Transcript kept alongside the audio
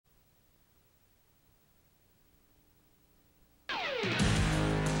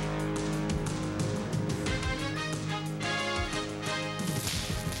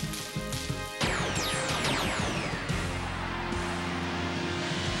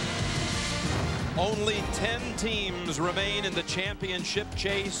Only 10 teams remain in the championship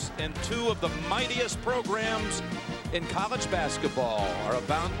chase, and two of the mightiest programs in college basketball are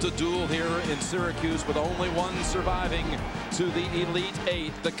about to duel here in Syracuse, with only one surviving to the Elite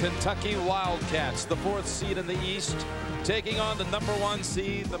Eight. The Kentucky Wildcats, the 4th seed in the East, taking on the #1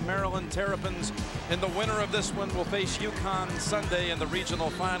 seed, the Maryland Terrapins. And the winner of this one will face UConn Sunday in the regional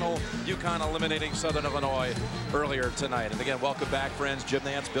final. UConn eliminating Southern Illinois earlier tonight. And again, welcome back, friends. Jim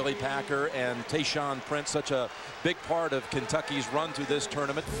Nance, Billy Packer, and Tayshaun Prince. Such a big part of Kentucky's run through this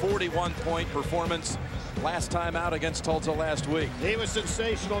tournament. 41-point performance last time out against Tulsa last week. He was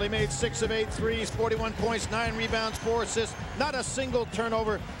sensational. He made 6 of 8 threes, 41 points, 9 rebounds, 4 assists, not a single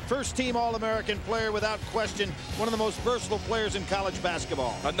turnover. First team All-American player without question. One of the most versatile players in college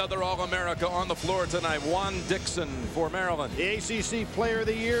basketball. Another All-America on the floor tonight. Juan Dixon for Maryland. The ACC Player of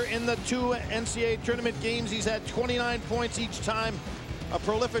the Year in the 2 NCAA tournament games. He's had 29 points each time. A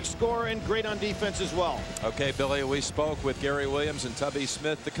prolific scorer and great on defense as well. Okay, Billy, we spoke with Gary Williams and Tubby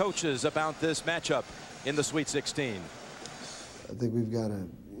Smith, the coaches, about this matchup in the Sweet 16. I think we've got to,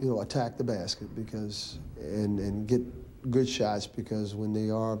 attack the basket because and get good shots, because when they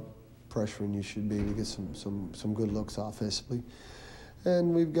are pressuring, you should be able to get some good looks offensively.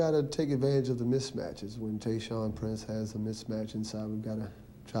 And we've got to take advantage of the mismatches. When Tayshaun Prince has a mismatch inside, we've got to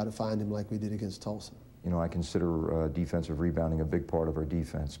try to find him like we did against Tulsa. I consider defensive rebounding a big part of our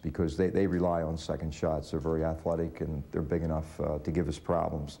defense because they rely on second shots. They're very athletic and they're big enough to give us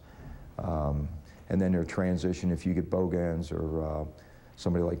problems. And then their transition, if you get Bogans or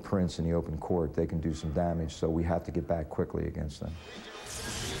somebody like Prince in the open court, they can do some damage. So we have to get back quickly against them.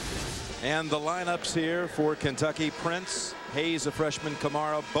 And the lineups here for Kentucky: Prince, Hayes, a freshman,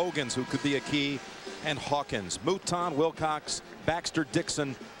 Kamara, Bogans, who could be a key, and Hawkins. Mouton, Wilcox, Baxter,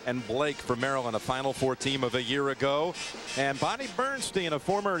 Dixon, and Blake for Maryland, a Final Four team of a year ago. And Bonnie Bernstein, a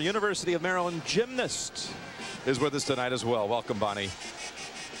former University of Maryland gymnast, is with us tonight as well. Welcome, Bonnie.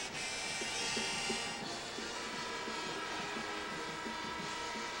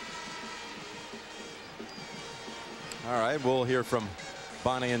 All right, we'll hear from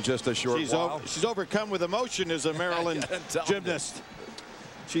Bonnie in just a short while. She's overcome with emotion as a Maryland gymnast.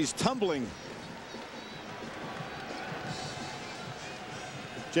 She's tumbling.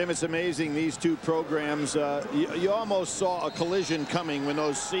 Jim, it's amazing, these two programs. You almost saw a collision coming when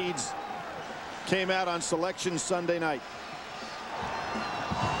those seeds came out on selection Sunday night.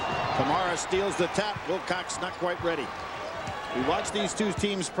 Kamara steals the tap. Wilcox not quite ready. We watched these two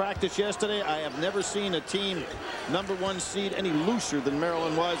teams practice yesterday. I have never seen a team #1 seed any looser than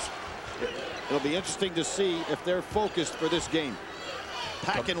Maryland was. It'll be interesting to see if they're focused for this game.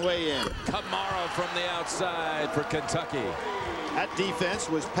 Packing way in. Kamara from the outside for Kentucky. That defense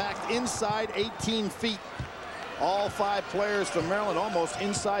was packed inside 18 feet. All 5 players from Maryland almost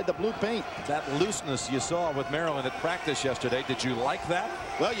inside the blue paint. That looseness you saw with Maryland at practice yesterday, did you like that?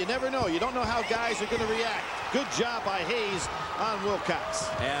 Well, you never know. You don't know how guys are going to react. Good job by Hayes on Wilcox.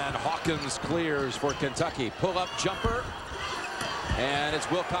 And Hawkins clears for Kentucky. Pull-up jumper. And it's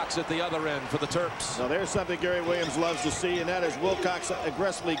Wilcox at the other end for the Terps. Now there's something Gary Williams loves to see, and that is Wilcox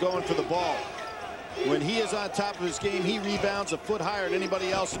aggressively going for the ball. When he is on top of his game, he rebounds a foot higher than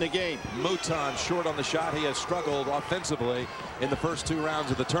anybody else in the game. Mouton short on the shot. He has struggled offensively in the first 2 rounds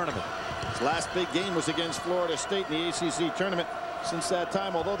of the tournament. His last big game was against Florida State in the ACC tournament. Since that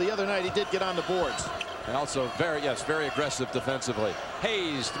time, although the other night he did get on the boards. And also very aggressive defensively.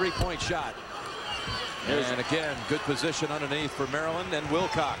 Hayes, 3-point shot. And again, good position underneath for Maryland, and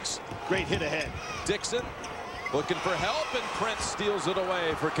Wilcox. Great hit ahead. Dixon looking for help, and Prince steals it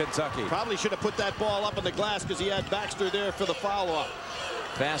away for Kentucky. Probably should have put that ball up in the glass because he had Baxter there for the follow-up.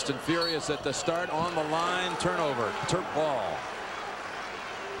 Fast and furious at the start, on the line, turnover, Terp ball.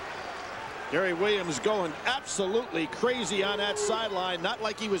 Gary Williams going absolutely crazy on that sideline, not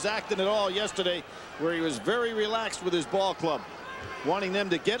like he was acting at all yesterday, where he was very relaxed with his ball club, wanting them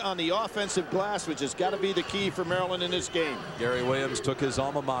to get on the offensive glass, which has got to be the key for Maryland in this game. Gary Williams took his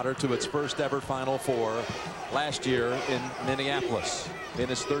alma mater to its first ever Final Four last year in Minneapolis. In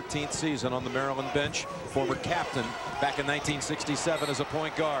his 13th season on the Maryland bench, former captain back in 1967 as a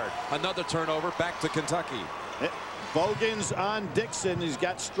point guard. Another turnover, back to Kentucky. Bogans on Dixon. He's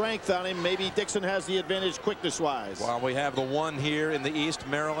got strength on him. Maybe Dixon has the advantage quickness-wise. Well, we have the one here in the East,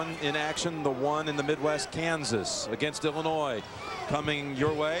 Maryland in action. The one in the Midwest, Kansas against Illinois. Coming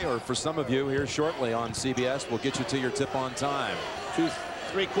your way, or for some of you here shortly on CBS. We'll get you to your tip on time.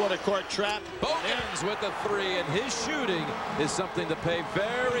 3/4 court trap. Bogans with the 3, and his shooting is something to pay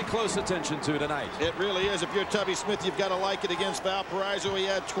very close attention to tonight. It really is. If you're Tubby Smith, you've got to like it against Valparaiso. He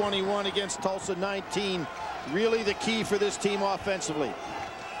had 21 against Tulsa, 19. Really the key for this team offensively.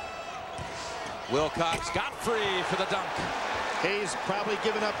 Wilcox got free for the dunk. Hayes probably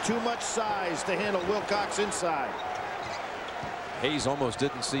giving up too much size to handle Wilcox inside. Hayes almost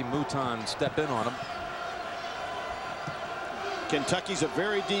didn't see Mouton step in on him. Kentucky's a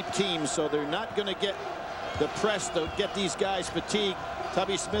very deep team, so they're not going to get the press to get these guys fatigued.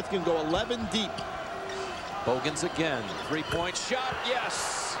 Tubby Smith can go 11 deep. Bogans again. Three-point shot.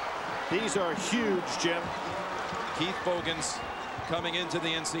 Yes. These are huge, Jim. Keith Bogans, coming into the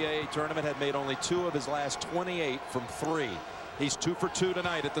NCAA tournament, had made only 2 of his last 28 from 3. He's 2 for 2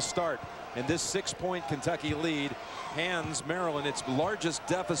 tonight at the start. And this 6-point Kentucky lead hands Maryland its largest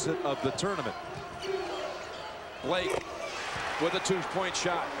deficit of the tournament. Blake with a 2-point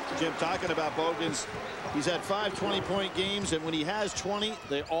shot. Jim, talking about Bogans, he's had 5 20-point games, and when he has 20,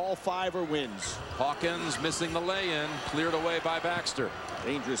 they all 5 are wins. Hawkins missing the lay-in, cleared away by Baxter.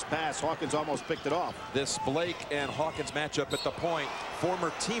 Dangerous pass. Hawkins almost picked it off. This Blake and Hawkins matchup at the point,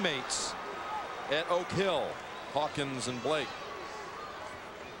 former teammates at Oak Hill, Hawkins and Blake.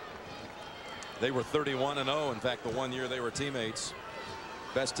 They were 31-0. In fact, the one year they were teammates.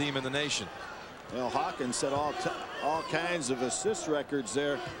 Best team in the nation. Well, Hawkins set all kinds of assist records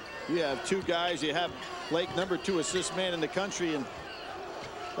there. You have 2 guys. You have Blake, #2 assist man in the country, and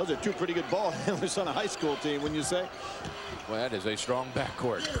those are 2 pretty good ball handlers on a high school team, wouldn't you say? Well, that is a strong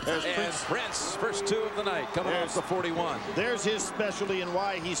backcourt. There's and Prince, first 2 of the night, coming off the 41. There's his specialty and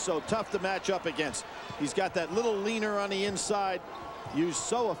why he's so tough to match up against. He's got that little leaner on the inside, used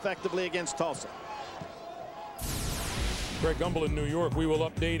so effectively against Tulsa. Greg Gumbel in New York. We will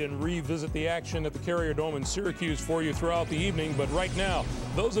update and revisit the action at the Carrier Dome in Syracuse for you throughout the evening. But right now,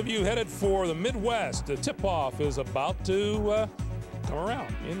 those of you headed for the Midwest, the tip-off is about to come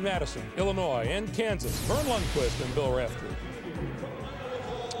around in Madison, Illinois, and Kansas. Vern Lundquist and Bill Raftery.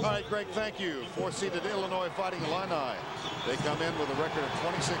 All right, Greg, thank you. 4-seeded Illinois Fighting Illini. They come in with a record of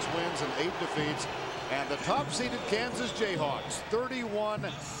 26 wins and 8 defeats. And the top-seeded Kansas Jayhawks,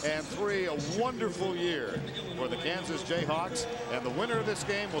 31-3, a wonderful year for the Kansas Jayhawks. And the winner of this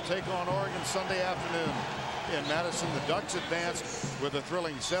game will take on Oregon Sunday afternoon in Madison. The Ducks advance with a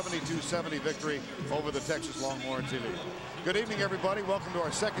thrilling 72-70 victory over the Texas Longhorns Elite. Good evening, everybody. Welcome to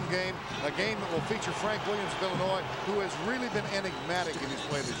our second game, a game that will feature Frank Williams of Illinois, who has really been enigmatic in his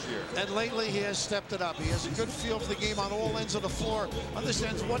play this year. And lately, he has stepped it up. He has a good feel for the game on all ends of the floor,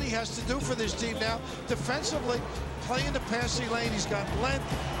 understands what he has to do for this team now. Defensively, playing the passing lane, he's got length.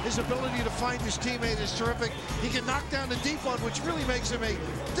 His ability to find his teammate is terrific. He can knock down the deep one, which really makes him a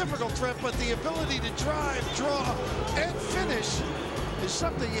difficult threat, but the ability to drive, draw, and finish is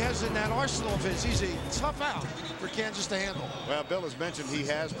something he has in that arsenal of his. He's a tough out for Kansas to handle. Well, Bill has mentioned he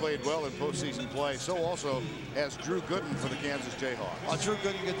has played well in postseason play. So also has Drew Gooden for the Kansas Jayhawks. Drew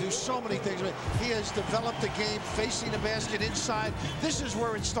Gooden can do so many things. He has developed the game facing the basket inside. This is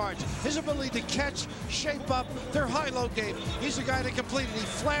where it starts. His ability to catch, shape up their high-low game. He's a guy that completes. He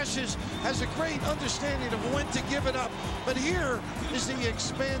flashes, has a great understanding of when to give it up. But here is the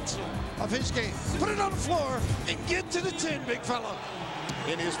expansion of his game. Put it on the floor and get to the 10, big fella.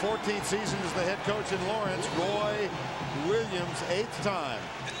 In his 14th season as the head coach in Lawrence, Roy Williams' 8th time.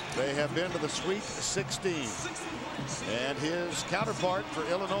 They have been to the Sweet 16. And his counterpart for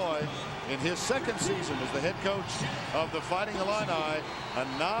Illinois in his second season as the head coach of the Fighting Illini, a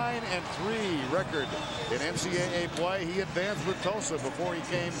 9-3 record in NCAA play. He advanced with Tulsa before he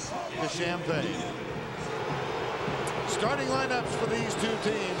came to Champaign. Starting lineups for these 2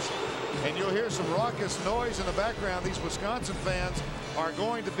 teams. And you'll hear some raucous noise in the background. These Wisconsin fans are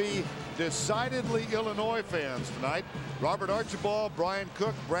going to be decidedly Illinois fans tonight. Robert Archibald, Brian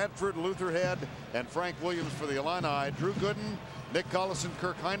Cook, Bradford, Luther Head, and Frank Williams for the Illini. Drew Gooden, Nick Collison,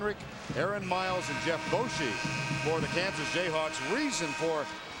 Kirk Heinrich, Aaron Miles, and Jeff Boschee for the Kansas Jayhawks. Reason for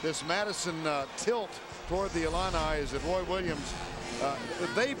this Madison tilt toward the Illini is that Roy Williams,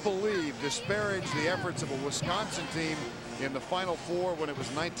 they believe, disparaged the efforts of a Wisconsin team in the Final Four when it was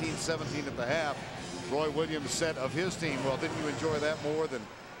 19-17 at the half. Roy Williams said of his team, well, didn't you enjoy that more than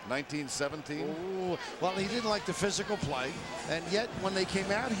 19-17? Well, he didn't like the physical play, and yet when they came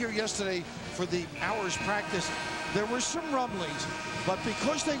out here yesterday for the hours practice, there were some rumblings, but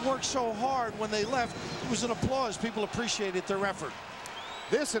because they worked so hard when they left, it was an applause. People appreciated their effort.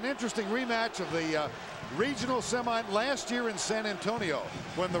 This an interesting rematch of the regional semi last year in San Antonio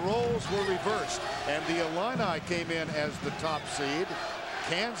when the roles were reversed and the Illini came in as the top seed.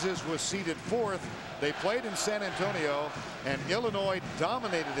 Kansas was seeded 4th. They played in San Antonio, and Illinois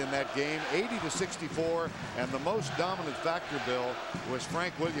dominated in that game 80-64, and the most dominant factor, Bill, was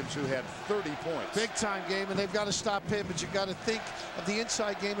Frank Williams, who had 30 points. Big time game, and they've got to stop him, but you've got to think of the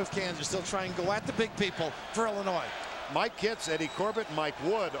inside game of Kansas. They'll try and go at the big people for Illinois. Mike Kitts, Eddie Corbett, Mike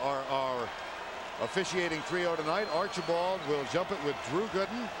Wood are officiating trio tonight. Archibald will jump it with Drew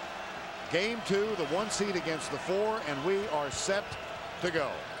Gooden. Game 2, the 1 seed against the 4, and we are set to go.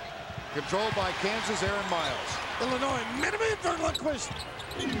 Controlled by Kansas, Aaron Miles. Illinois, Miniman for Lundquist.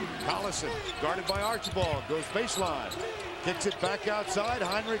 Collison, guarded by Archibald, goes baseline. Kicks it back outside,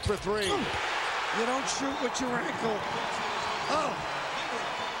 Heinrich for 3. You don't shoot with your ankle. Oh.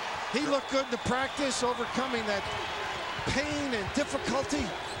 He looked good in the practice, overcoming that pain and difficulty.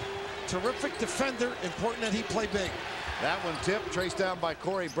 Terrific defender. Important that he play big. That one tipped, traced down by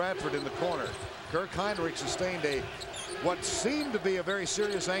Corey Bradford in the corner. Kirk Heinrich sustained what seemed to be a very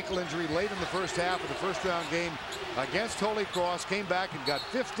serious ankle injury late in the first half of the first round game against Holy Cross. Came back and got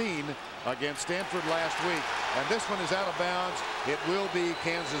 15 against Stanford last week. And this one is out of bounds. It will be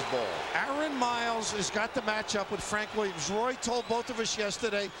Kansas ball. Aaron Miles has got the matchup with Frank Williams. Roy told both of us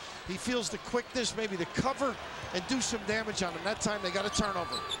yesterday he feels the quickness, maybe the cover, and do some damage on him. That time they got a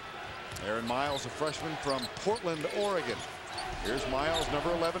turnover. Aaron Miles, a freshman from Portland, Oregon. Here's Miles,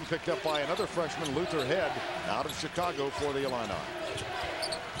 number 11, picked up by another freshman, Luther Head, out of Chicago for the Illini.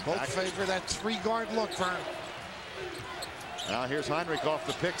 Both favor that 3-guard look, Vern. Now here's Heinrich off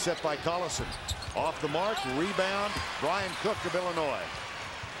the pick set by Collison. Off the mark, rebound, Brian Cook of Illinois.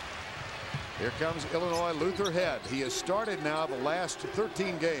 Here comes Illinois, Luther Head. He has started now the last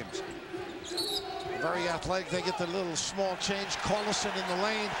 13 games. Very athletic. They get the little small change. Collison in the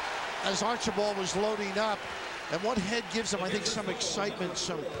lane as Archibald was loading up. And what Head gives him, I think, some excitement,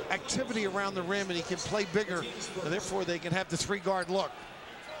 some activity around the rim, and he can play bigger. And therefore, they can have the 3-guard look.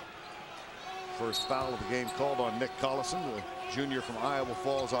 First foul of the game called on Nick Collison, the junior from Iowa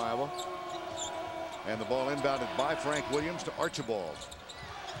Falls, Iowa. And the ball inbounded by Frank Williams to Archibald.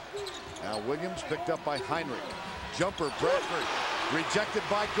 Now Williams picked up by Heinrich. Jumper, Bradford, rejected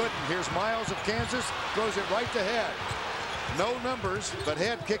by Gooden. Here's Miles of Kansas, throws it right to Head. No numbers, but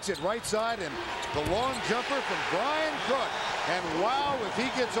Head kicks it right side, and the long jumper from Brian Cook. And wow, if he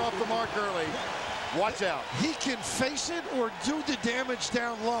gets off the mark early, watch out. He can face it or do the damage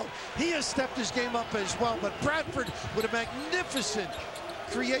down low. He has stepped his game up as well, but Bradford with a magnificent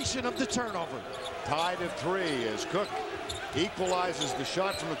creation of the turnover. Tied at 3 as Cook equalizes the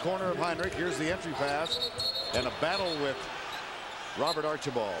shot from the corner of Heinrich. Here's the entry pass and a battle with Robert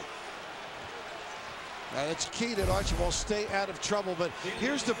Archibald. Now it's key that Archibald stay out of trouble, but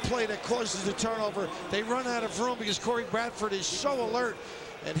here's the play that causes the turnover. They run out of room because Corey Bradford is so alert.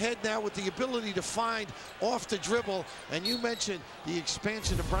 And Head now with the ability to find off the dribble. And you mentioned the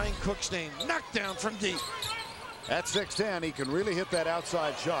expansion of Brian Cook's name. Knockdown from deep. At 6'10", he can really hit that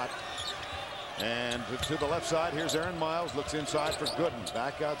outside shot. And to the left side, here's Aaron Miles. Looks inside for Gooden.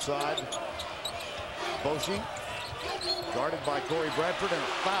 Back outside. Boshi, guarded by Corey Bradford, and a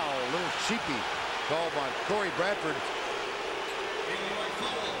foul, a little cheeky called by Corey Bradford.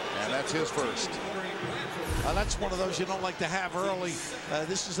 And that's his first. That's one of those you don't like to have early.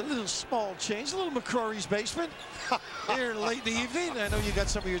 This is a little small change, a little McCrory's basement here late in the evening. I know you got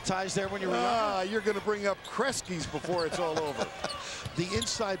some of your ties there when you were younger. You're going to bring up Kresge's before it's all over. The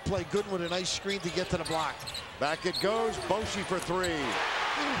inside play, good with a nice screen to get to the block. Back it goes, Boshi for 3.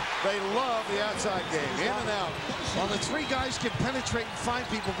 They love the outside game, in and out. Well, the 3 guys can penetrate and find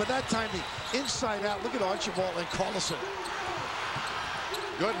people, but that time the inside out. Look at Archibald and Collison.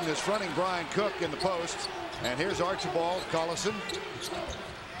 Gooden is fronting Brian Cook in the post. And here's Archibald, Collison.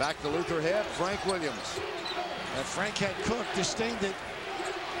 Back to Luther Head, Frank Williams. And Frank had Cook, disdained it.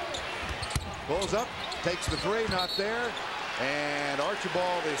 Pulls up, takes the 3, not there. And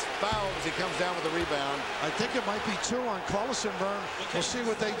Archibald is fouled as he comes down with the rebound. I think it might be 2 on Collison, Vern. We'll see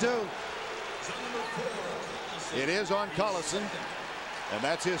what they do. It is on Collison. And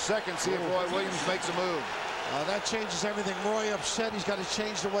that's his second. See if Roy Williams makes a move. That changes everything. Roy upset. He's got to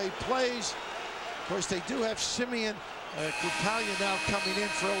change the way he plays. Of course, they do have Simeon Kupalia now coming in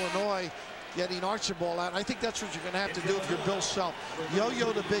for Illinois, getting Archibald out. I think that's what you're going to have to do if you're Bill Self.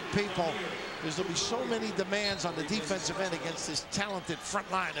 Yo-yo the big people, because there'll be so many demands on the defensive end against this talented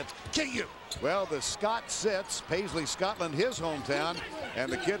front line of KU. Well, the Scot sits, Paisley, Scotland, his hometown, and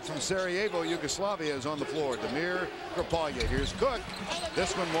the kid from Sarajevo, Yugoslavia, is on the floor. Damir Kupalia. Here's Cook.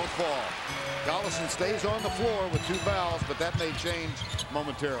 This one won't fall. Collison stays on the floor with 2 fouls, but that may change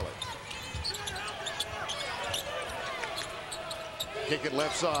momentarily. Kick it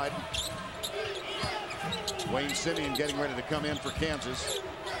left side. Wayne Simeon getting ready to come in for Kansas.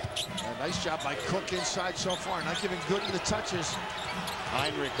 A nice job by Cook inside so far, not giving Gooden the touches.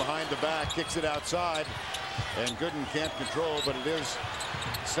 Heinrich behind the back, kicks it outside. And Gooden can't control, but it is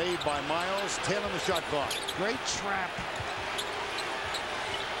saved by Miles. 10 on the shot clock. Great trap.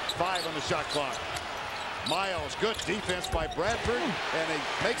 5 on the shot clock. Miles, good defense by Bradford, and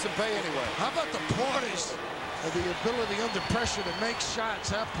he makes him pay anyway. How about the poise and the ability under pressure to make shots?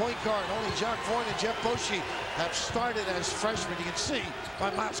 That point guard, only Jacques Vaughn and Jeff Boschee have started as freshmen. You can see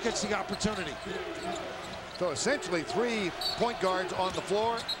why Miles gets the opportunity. So essentially 3 point guards on the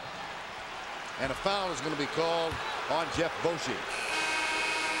floor, and a foul is going to be called on Jeff Boschee.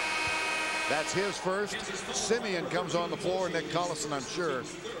 That's his first. Simeon comes on the floor. Nick Collison, I'm sure,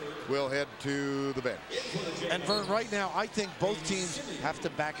 will head to the bench. And Vern, right now, I think both teams have to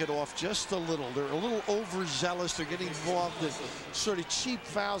back it off just a little. They're a little overzealous. They're getting involved in sort of cheap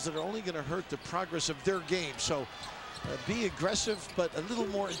fouls that are only going to hurt the progress of their game. So be aggressive, but a little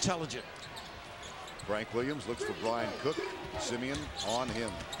more intelligent. Frank Williams looks for Brian Cook. Simeon on him.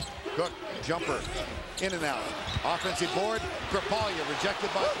 Cook, jumper, in and out. Offensive board, Krapalia rejected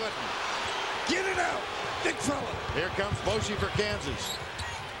by Clinton. Get it out, big fella. Here comes Boschee for Kansas.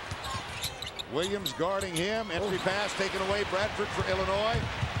 Williams guarding him. Entry pass taken away. Bradford for Illinois.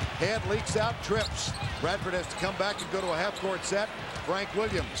 Head leaks out, trips. Bradford has to come back and go to a half-court set. Frank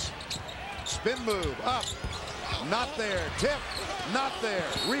Williams. Spin move, up. Not there. Tip, not there.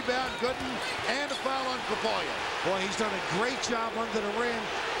 Rebound, Gooden, and a foul on Krapalia. Boy, he's done a great job under the rim.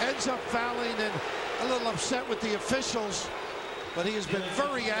 Ends up fouling and a little upset with the officials, but he has been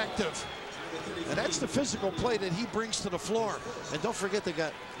very active. And that's the physical play that he brings to the floor. And don't forget, they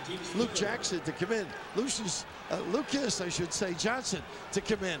got Luke Jackson to come in. Lucas, I should say, Johnson to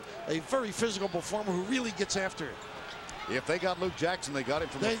come in. A very physical performer who really gets after it. If they got Luke Jackson, they got him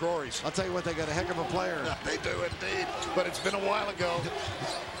from the Crories. I'll tell you what, they got a heck of a player. They do indeed, but it's been a while ago.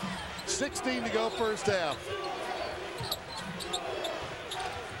 16 to go first half.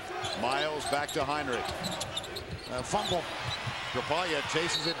 Miles back to Heinrich. Fumble. Krapalia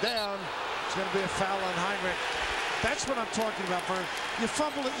chases it down. It's going to be a foul on Heinrich. That's what I'm talking about, Vern. You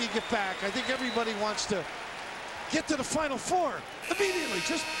fumble it, you get back. I think everybody wants to get to the Final Four immediately.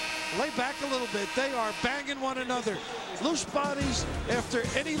 Just lay back a little bit. They are banging one another. Loose bodies after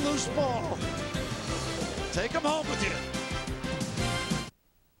any loose ball. Take them home with you.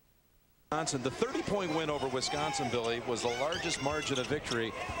 The 30-point win over Wisconsin, Billy, was the largest margin of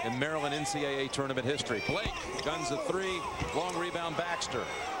victory in Maryland NCAA tournament history. Blake guns a 3, long rebound, Baxter.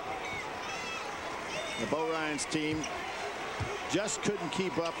 The Bo Ryan's team just couldn't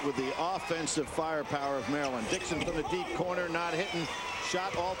keep up with the offensive firepower of Maryland. Dixon from the deep corner, not hitting.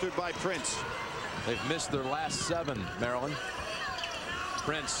 Shot altered by Prince. They've missed their last 7, Maryland.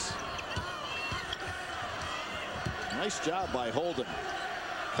 Prince. Nice job by Holden,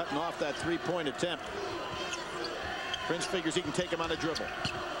 cutting off that 3-point attempt. Prince figures he can take him on a dribble.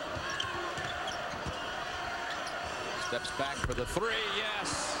 Steps back for the 3,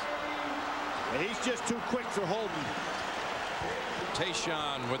 yes. And he's just too quick for Holden.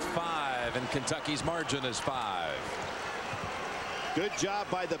 Tayshaun with 5, and Kentucky's margin is 5. Good job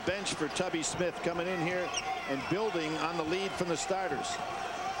by the bench for Tubby Smith coming in here and building on the lead from the starters.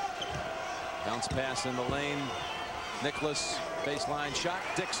 Bounce pass in the lane. Nicholas, baseline shot,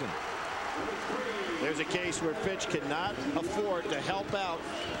 Dixon. There's a case where Fitch cannot afford to help out.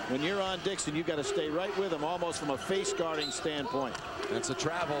 When you're on Dixon, you've got to stay right with him, almost from a face guarding standpoint. That's a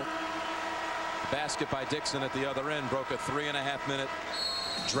travel. Basket by Dixon at the other end broke a 3.5-minute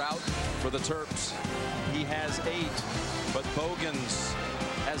drought for the Terps. He has 8, but Bogans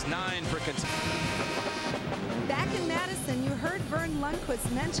has 9 for Kentucky. Back in Madison, you heard Vern Lundquist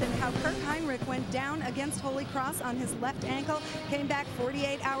mention how Kirk Heinrich went down against Holy Cross on his left ankle, came back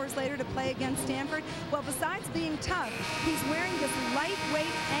 48 hours later to play against Stanford. Well, besides being tough, he's wearing this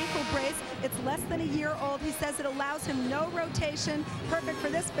lightweight ankle brace. It's less than a year old. He says it allows him no rotation. Perfect for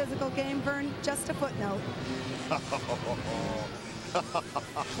this physical game, Vern. Just a footnote.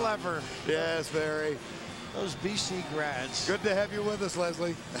 Clever. Yes, very. Those BC grads. Good to have you with us,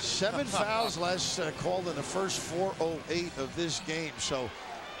 Leslie. 7 fouls last called in the first 4:08 of this game. So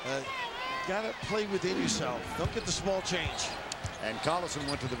got to play within yourself. Don't get the small change. And Collison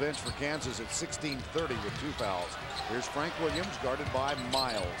went to the bench for Kansas at 16:30 with 2 fouls. Here's Frank Williams guarded by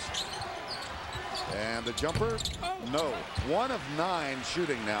Miles. And the jumper, no. 1 of 9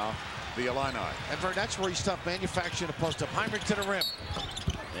 shooting now, the Illini. And Vern, that's where he's tough, manufacturing a post-up. Heinrich to the rim.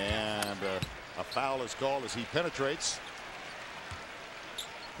 And a foul is called as he penetrates.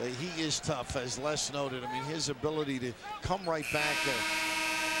 He is tough, as Les noted. I mean, his ability to come right back.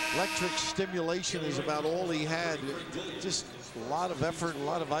 Electric stimulation is about all he had. Just a lot of effort, a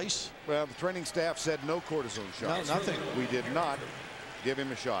lot of ice. Well, the training staff said no cortisone shots. No, nothing. We did not give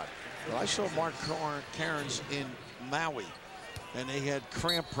him a shot. Well, I saw Mark Cairns in Maui, and they had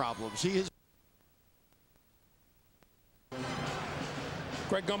cramp problems. He is.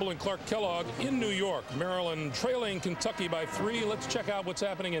 Greg Gumbel and Clark Kellogg in New York. Maryland trailing Kentucky by 3. Let's check out what's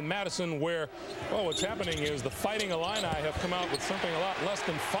happening in Madison, where, well, what's happening is the Fighting Illini have come out with something a lot less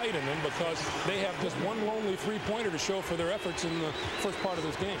than fight in them, because they have just one lonely three-pointer to show for their efforts in the first part of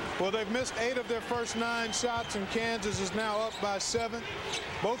this game. Well, they've missed 8 of their first 9 shots, and Kansas is now up by 7.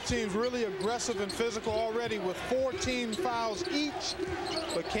 Both teams really aggressive and physical already with 14 fouls each,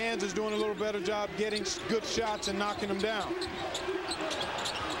 but Kansas doing a little better job getting good shots and knocking them down.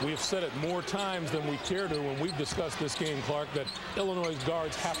 We've said it more times than we care to when we've discussed this game, Clark, that Illinois'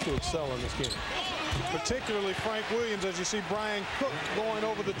 guards have to excel in this game. Particularly Frank Williams, as you see Brian Cook going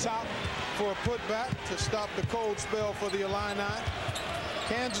over the top for a putback to stop the cold spell for the Illini.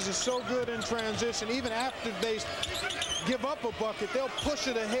 Kansas is so good in transition. Even after they give up a bucket, they'll push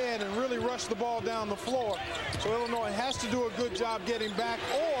it ahead and really rush the ball down the floor. So Illinois has to do a good job getting back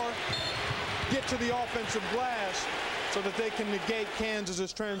or get to the offensive glass so that they can negate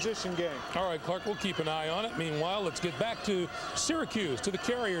Kansas's transition game. All right, Clark, we'll keep an eye on it. Meanwhile, let's get back to Syracuse, to the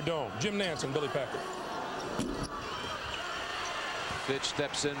Carrier Dome. Jim Nance and Billy Packer. Fitch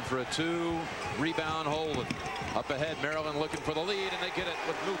steps in for a 2. Rebound, Holden. Up ahead, Maryland looking for the lead, and they get it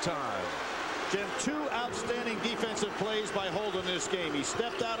with no time. Jim, 2 outstanding defensive plays by Holden in this game. He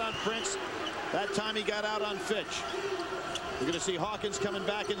stepped out on Prince. That time he got out on Fitch. We're going to see Hawkins coming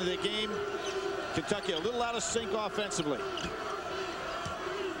back into the game. Kentucky a little out of sync offensively.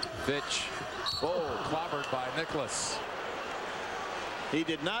 Fitch, clobbered by Nicholas. He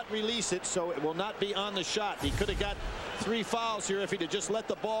did not release it, so it will not be on the shot. He could have got 3 fouls here if he'd have just let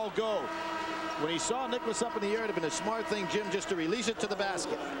the ball go. When he saw Nicholas up in the air, it would have been a smart thing, Jim, just to release it to the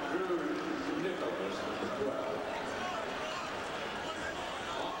basket.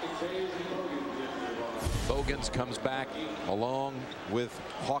 Bogans comes back along with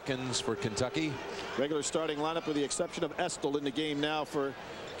Hawkins for Kentucky. Regular starting lineup with the exception of Estill in the game now for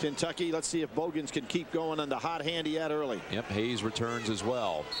Kentucky. Let's see if Bogans can keep going on the hot hand he had early. Yep, Hayes returns as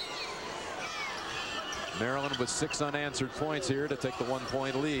well. Maryland with 6 unanswered points here to take the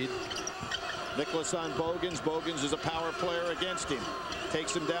 1-point lead. Nicholas on Bogans. Bogans is a power player against him.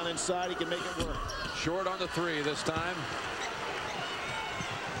 Takes him down inside. He can make it work. Short on the 3 this time.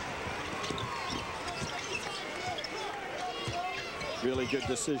 Really good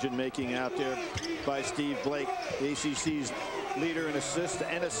decision making out there by Steve Blake, the ACC's leader in assists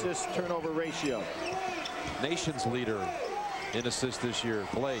and assist turnover ratio. Nation's leader in assists this year.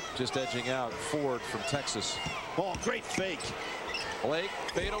 Blake just edging out Ford from Texas. Oh, great fake. Blake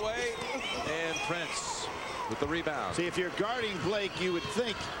fade away, and Prince with the rebound. See, if you're guarding Blake, you would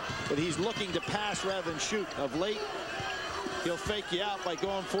think that he's looking to pass rather than shoot. Of late, he'll fake you out by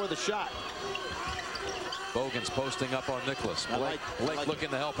going for the shot. Bogans posting up on Nicholas. Blake looking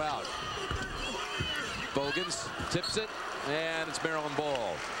to help out. Bogans tips it, and it's Maryland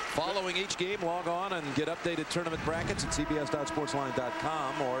ball. Following each game, log on and get updated tournament brackets at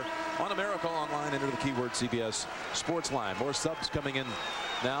cbs.sportsline.com or on America Online. Enter the keyword CBS Sportsline. More subs coming in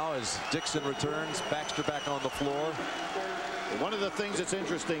now as Dixon returns. Baxter back on the floor. One of the things that's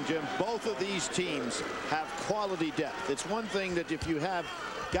interesting, Jim, both of these teams have quality depth. It's one thing that if you have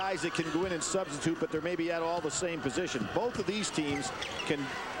guys that can go in and substitute, but they're maybe at all the same position. Both of these teams can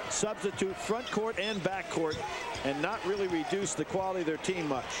substitute front court and back court and not really reduce the quality of their team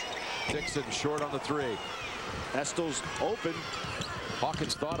much. Dixon short on the 3. Estill's open.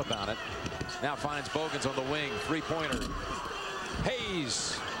 Hawkins thought about it. Now finds Bogans on the wing. 3-pointer.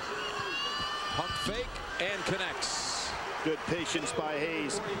 Hayes. Pump fake and connects. Good patience by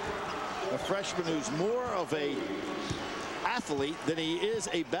Hayes. A freshman who's more of a athlete than he is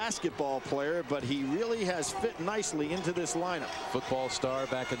a basketball player, but he really has fit nicely into this lineup. Football star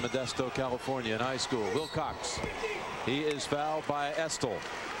back in Modesto, California in high school. Wilcox. He is fouled by Estill.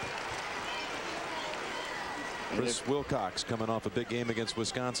 Chris Wilcox coming off a big game against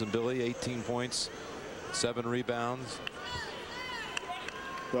Wisconsin, Billy. 18 points, 7 rebounds.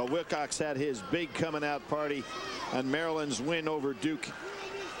 Well, Wilcox had his big coming out party on Maryland's win over Duke.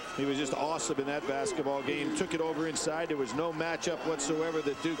 He was just awesome in that basketball game. Took it over inside. There was no matchup whatsoever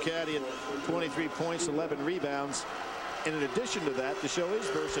that Duke had. He had 23 points, 11 rebounds. And in addition to that, to show his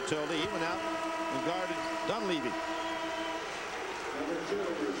versatility, he went out and guarded Dunleavy.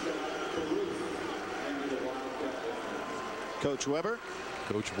 Coach Weber.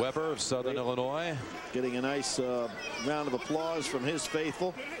 Coach Weber of Southern Illinois. Getting a nice round of applause from his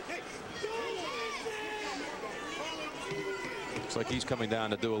faithful. Looks like he's coming down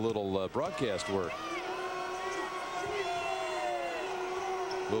to do a little broadcast work.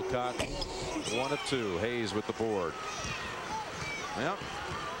 Wilcox, 1 of 2. Hayes with the board. Yep.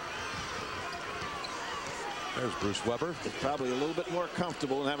 There's Bruce Weber. He's probably a little bit more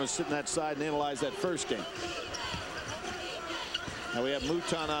comfortable than having to sit in that side and analyze that first game. Now we have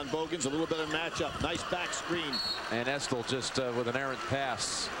Mouton on Bogans, a little bit of matchup. Nice back screen. And Estel just with an errant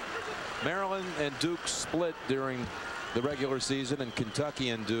pass. Maryland and Duke split during the regular season, and Kentucky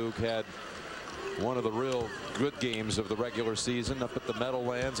and Duke had one of the real good games of the regular season up at the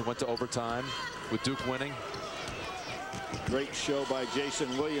Meadowlands and went to overtime with Duke winning. Great show by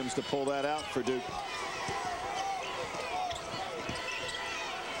Jason Williams to pull that out for Duke.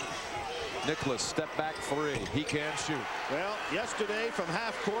 Nicholas, step back three. He can shoot. Well, yesterday from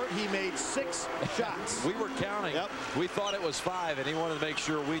half court, he made 6 shots. We were counting. Yep. We thought it was 5, and he wanted to make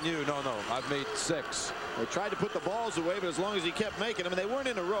sure we knew. No, I've made 6. They tried to put the balls away, but as long as he kept making them, and they weren't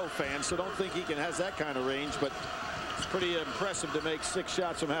in a row, fans, so don't think he has that kind of range. But it's pretty impressive to make 6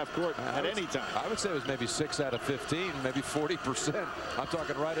 shots from half court at any time. I would say it was maybe 6 out of 15, maybe 40%. I'm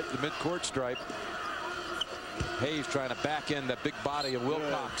talking right at the midcourt stripe. Hayes trying to back in that big body of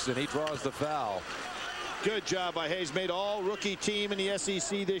Wilcox, and he draws the foul. Good job by Hayes. Made all rookie team in the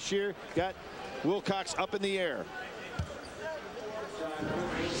SEC this year. Got Wilcox up in the air.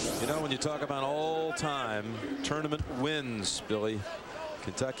 You know, when you talk about all-time tournament wins, Billy,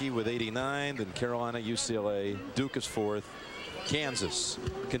 Kentucky with 89, then Carolina, UCLA, Duke is 4th. Kansas,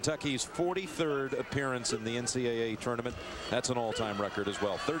 Kentucky's 43rd appearance in the NCAA tournament. That's an all-time record as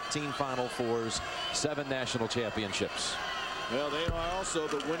well. 13 Final Fours, 7 national championships. Well, they are also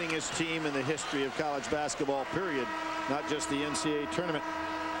the winningest team in the history of college basketball, period. Not just the NCAA tournament.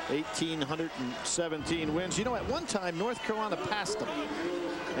 1,817 wins. You know, at one time, North Carolina passed them.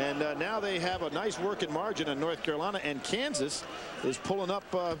 And now they have a nice working margin in North Carolina. And Kansas is pulling up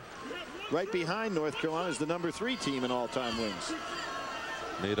right behind North Carolina as the #3 team in all-time wins.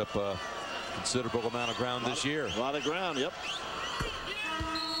 Made up a considerable amount of ground this year. A lot of ground, yep.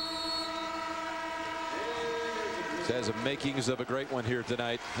 Says the makings of a great one here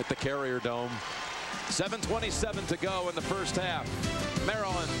tonight at the Carrier Dome. 7:27 to go in the first half.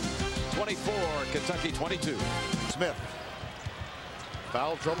 Maryland 24, Kentucky 22. Smith.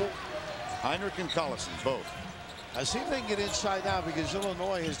 Foul trouble. Heinrich and Collison both. I see if they can get inside now, because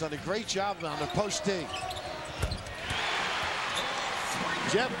Illinois has done a great job on the post D.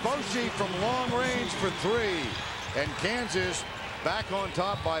 Jeff Boschee from long range for 3. And Kansas back on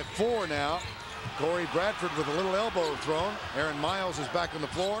top by 4 now. Corey Bradford with a little elbow thrown. Aaron Miles is back on the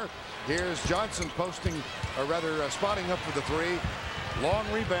floor. Here's Johnson posting, or rather spotting up for the 3. Long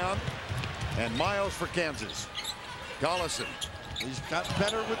rebound. And Miles for Kansas. Collison. He's gotten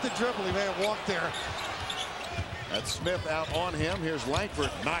better with the dribble. He may have walked there. That's Smith out on him. Here's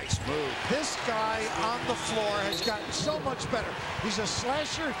Langford. Nice move. This guy on the floor has gotten so much better. He's a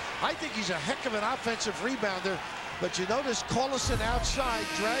slasher. I think he's a heck of an offensive rebounder. But you notice Collison outside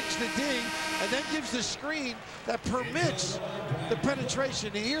drags the D and then gives the screen that permits the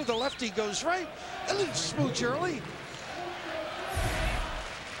penetration. And here the lefty goes right. A little smooch early.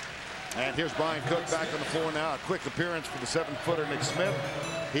 And here's Brian Cook back on the floor now. A quick appearance for the 7-footer Nick Smith.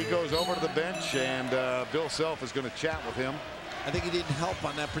 He goes over to the bench, and Bill Self is going to chat with him. I think he didn't help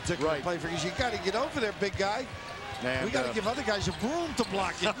on that particular play, because you got to get over there, big guy. And we got to give other guys a broom to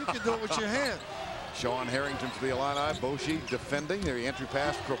block it. You can do it with your hand. Sean Harrington for the Illini. Boschee defending. Their entry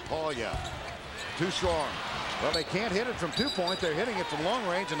pass, Kropalya. Too strong. Well, they can't hit it from 2-point. They're hitting it from long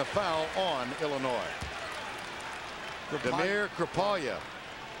range, and a foul on Illinois. Damir Kropalya.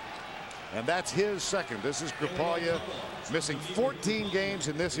 And that's his second. This is Kropalya, missing 14 games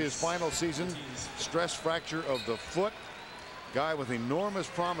in this his final season. Stress fracture of the foot. Guy with enormous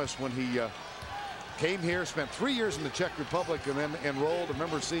promise when he came here, spent 3 years in the Czech Republic, and then enrolled. I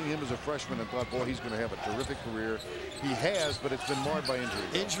remember seeing him as a freshman and thought, boy, he's going to have a terrific career. He has, but it's been marred by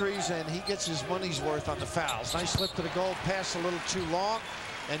injuries. Injuries, and he gets his money's worth on the fouls. Nice slip to the goal, pass a little too long,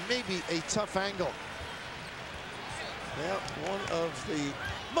 and maybe a tough angle. Well, one of the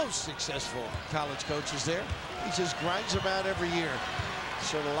most successful college coaches there. He just grinds them out every year.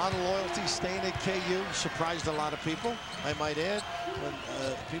 Showed a lot of loyalty staying at KU. Surprised a lot of people, I might add, when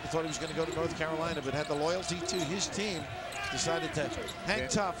people thought he was going to go to North Carolina, but had the loyalty to his team. Decided to hang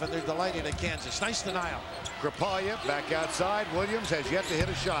tough, and they're delighted at Kansas. Nice denial. Kropalya back outside. Williams has yet to hit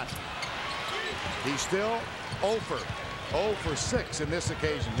a shot. He's still 0 for 6 in this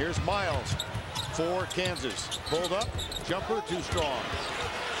occasion. Here's Miles for Kansas. Pulled up, jumper too strong.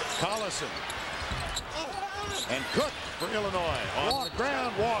 Collison. And Cook for Illinois. On the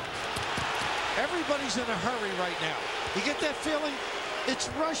ground, walk. Everybody's in a hurry right now. You get that feeling? It's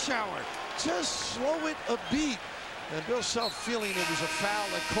rush hour. Just slow it a beat. And Bill Self feeling it was a foul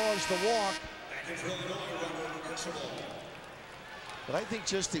that caused the walk. But I think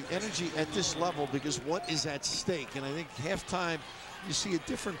just the energy at this level, because what is at stake, and I think halftime you see a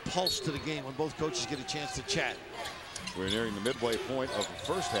different pulse to the game when both coaches get a chance to chat. We're nearing the midway point of the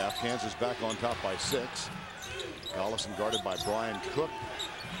first half. Kansas back on top by 6. Collison guarded by Brian Cook.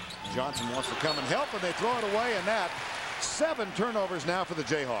 Johnson wants to come and help, and they throw it away, and that 7 turnovers now for the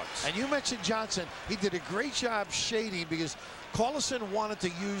Jayhawks. And you mentioned Johnson. He did a great job shading because Collison wanted to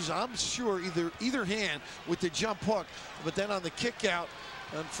use, I'm sure, either hand with the jump hook, but then on the kick out,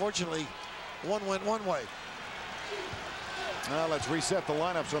 unfortunately, one went one way. Now let's reset the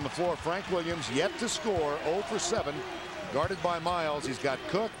lineups on the floor. Frank Williams yet to score, 0 for 7, guarded by Miles. He's got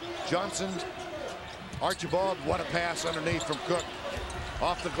Cook, Johnson, Archibald. What a pass underneath from Cook.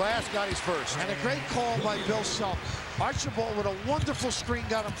 Off the glass, got his first. And a great call by Bill Self. Archibald with a wonderful screen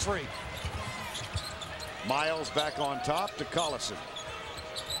got him free. Miles back on top to Collison.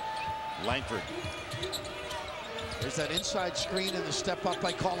 Langford. There's that inside screen and the step up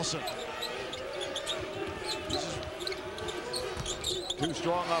by Collison. Too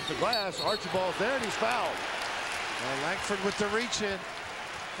strong off the glass. Archibald's there and he's fouled. Langford with the reach in.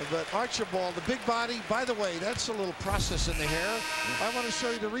 But Archibald, the big body, by the way, that's a little process in the hair. I want to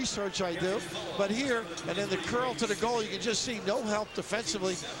show you the research I do. But here, and then the curl to the goal, you can just see no help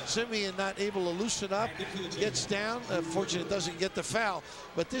defensively. Simeon not able to loosen up, gets down. Unfortunately, doesn't get the foul.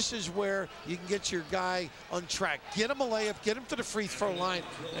 But this is where you can get your guy on track. Get him a layup, get him to the free throw line.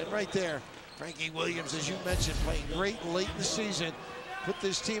 And right there, Frankie Williams, as you mentioned, playing great late in the season. Put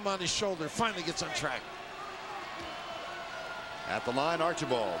this team on his shoulder, finally gets on track. At the line,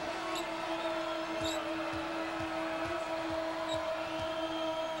 Archibald.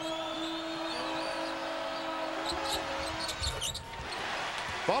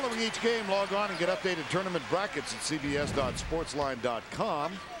 Following each game, log on and get updated tournament brackets at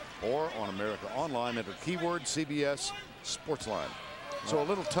cbs.sportsline.com or on America Online. Enter keyword CBS Sportsline. So a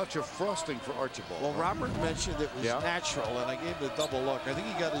little touch of frosting for Archibald. Well, Robert mentioned it was natural, and I gave it a double look. I think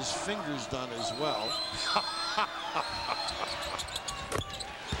he got his fingers done as well.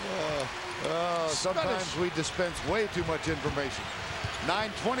 Sometimes we dispense way too much information.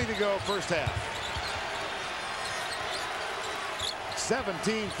 9:20 to go, first half.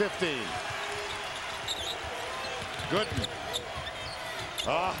 17-15. Gooden.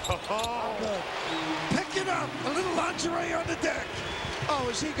 Pick it up. A little lingerie on the deck. Oh,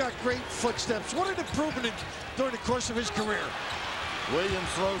 has he got great footsteps. What an improvement during the course of his career. Williams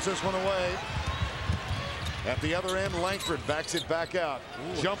throws this one away. At the other end, Langford backs it back out.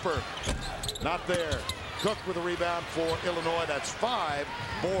 Jumper, not there. Cook with a rebound for Illinois. That's 5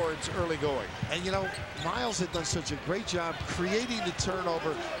 boards early going. And, you know, Miles had done such a great job creating the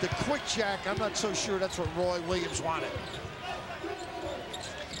turnover. The quick jack, I'm not so sure that's what Roy Williams wanted.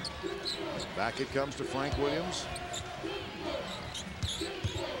 Back it comes to Frank Williams.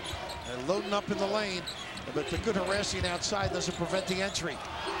 And loading up in the lane, but the good harassing outside doesn't prevent the entry.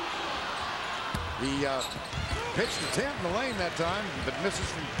 He pitched the tent in the lane that time, but misses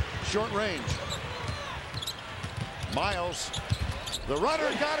from short range. Miles, the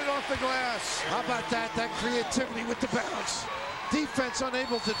runner, got it off the glass. How about that? That creativity with the bounce. Defense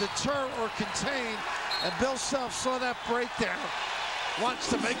unable to deter or contain, and Bill Self saw that breakdown. Wants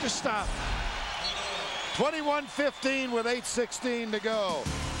to make a stop. 21-15 with 8:16 to go.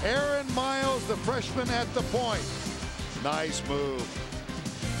 Aaron Miles, the freshman, at the point. Nice move.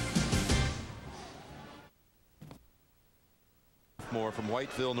 More from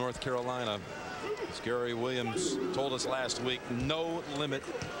Whiteville, North Carolina. As Gary Williams told us last week, no limit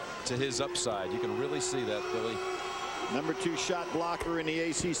to his upside. You can really see that, Billy. Number 2 shot blocker in the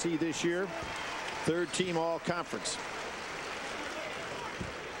ACC this year. 3rd team all-conference.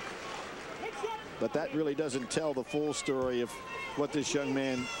 But that really doesn't tell the full story of what this young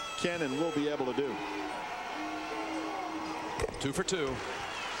man can and will be able to do. 2 for 2.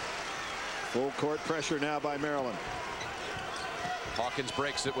 Full court pressure now by Maryland. Hawkins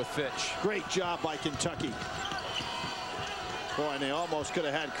breaks it with Fitch. Great job by Kentucky. Boy, and they almost could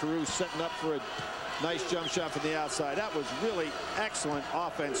have had Carew setting up for a nice jump shot from the outside. That was really excellent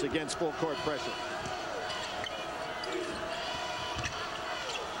offense against full court pressure.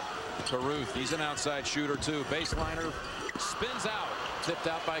 Caruth, he's an outside shooter too. Baseliner spins out. Tipped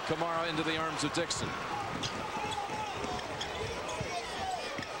out by Kamara into the arms of Dixon.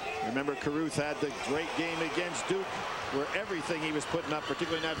 Remember, Caruth had the great game against Duke, where everything he was putting up,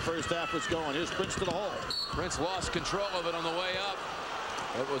 particularly in that first half, was going. Here's Prince to the hole. Prince lost control of it on the way up.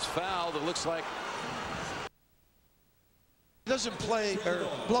 It was fouled. It looks like doesn't play or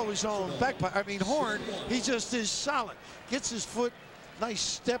blow his own horn. He just is solid. Gets his foot Nice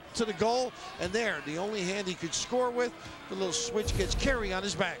step to the goal, and there, the only hand he could score with. The little switch gets Carey on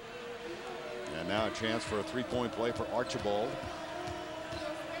his back. And now a chance for a three-point play for Archibald.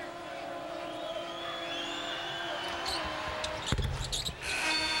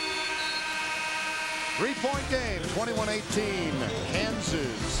 Three-point game, 21-18.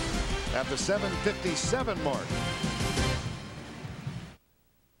 Kansas at the 7:57 mark.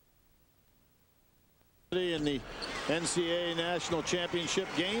 In the NCAA National Championship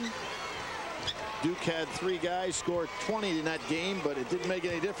game, Duke had 3 guys score 20 in that game, but it didn't make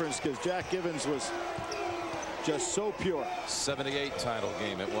any difference because Jack Givens was just so pure. 78 title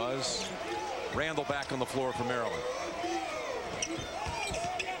game it was. Randall back on the floor for Maryland.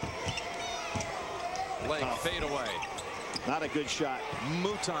 Blake fade away. Not a good shot.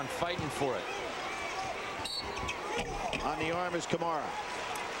 Mouton fighting for it. On the arm is Kamara.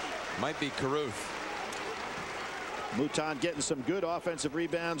 Might be Caruth. Mouton getting some good offensive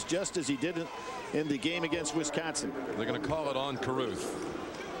rebounds, just as he did in the game against Wisconsin. They're going to call it on Caruth.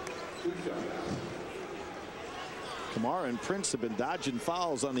 Kamara and Prince have been dodging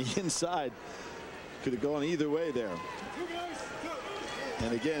fouls on the inside. Could have gone either way there.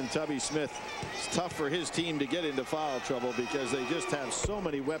 And again, Tubby Smith, it's tough for his team to get into foul trouble because they just have so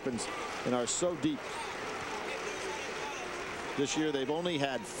many weapons and are so deep. This year they've only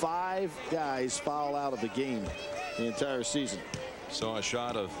had 5 guys foul out of the game the entire season. Saw a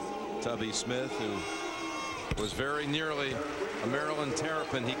shot of Tubby Smith, who was very nearly a Maryland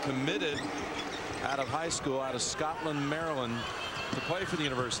Terrapin. He committed out of high school, out of Scotland, Maryland, to play for the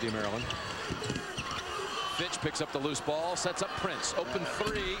University of Maryland. Fitch picks up the loose ball, sets up Prince. Open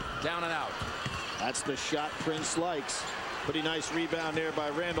 3, down and out. That's the shot Prince likes. Pretty nice rebound there by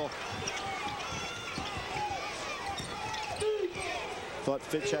Randall. Thought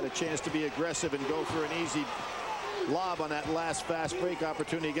Fitch had a chance to be aggressive and go for an easy lob on that last fast break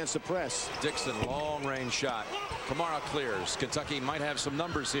opportunity against the press. Dixon, long range shot. Kamara clears. Kentucky might have some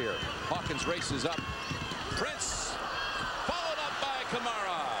numbers here. Hawkins races up. Prince followed up by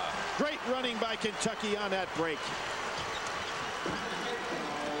Kamara. Great running by Kentucky on that break.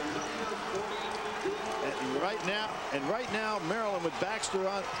 And right now Maryland, with Baxter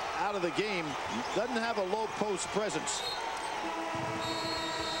out of the game, doesn't have a low post presence.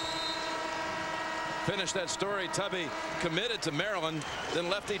 Finish that story. Tubby committed to Maryland, then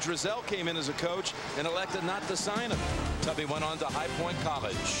Lefty Drizel came in as a coach and elected not to sign him. Tubby went on to High Point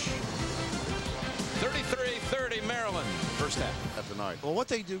College. 33-30 Maryland, first half. At the night. Well, what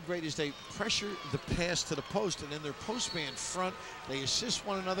they do great is they pressure the pass to the post, and then their postman front, they assist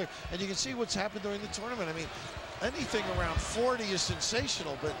one another, and you can see what's happened during the tournament. I mean, anything around 40 is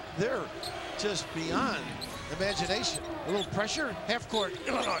sensational, but they're just beyond imagination. A little pressure, half court,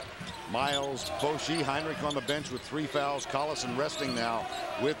 Illinois. Miles, Boshi, Heinrich on the bench with 3 fouls. Collison resting now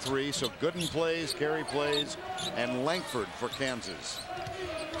with 3. So Gooden plays, Carey plays, and Langford for Kansas.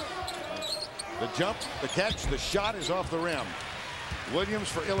 The jump, the catch, the shot is off the rim. Williams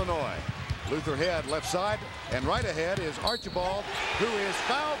for Illinois. Luther Head left side, and right ahead is Archibald, who is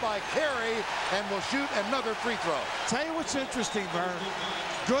fouled by Carey and will shoot another free throw. Tell you what's interesting, Vern.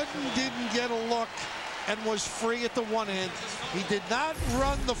 Gooden didn't get a look and was free at the one end. He did not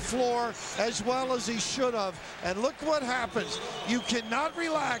run the floor as well as he should have. And look what happens. You cannot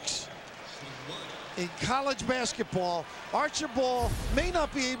relax in college basketball. Archibald may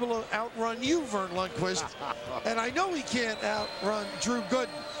not be able to outrun you, Vern Lundquist. And I know he can't outrun Drew Gooden.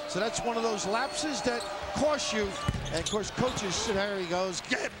 So that's one of those lapses that cost you. And of course, coaches, there he goes,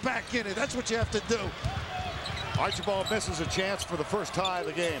 get back in it. That's what you have to do. Archibald misses a chance for the first tie of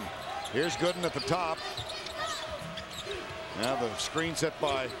the game. Here's Gooden at the top. Now the screen set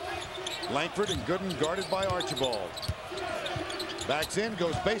by Langford, and Gooden guarded by Archibald. Backs in,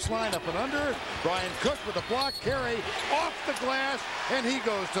 goes baseline, up and under. Brian Cook with a block. Carey off the glass, and he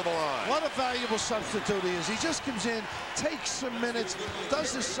goes to the line. What a valuable substitute he is. He just comes in, takes some minutes,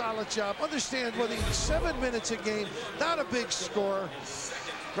 does a solid job. Understand what 7 minutes a game, not a big score.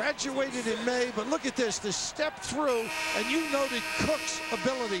 Graduated in May, but look at this, the step through, and you noted Cook's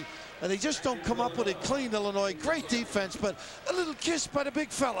ability. And they just don't come up with it clean, Illinois. Great defense, but a little kiss by the big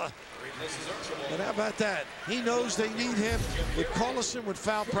fella. And how about that? He knows they need him with Collison with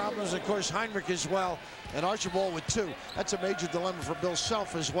foul problems, and of course Heinrich as well, and Archibald with 2. That's a major dilemma for Bill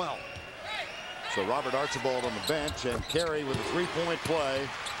Self as well. So Robert Archibald on the bench, and Carey with a 3-point play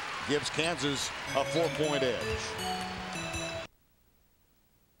gives Kansas a 4-point edge.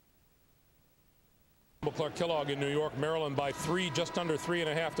 Clark Kellogg in New York. Maryland by 3, just under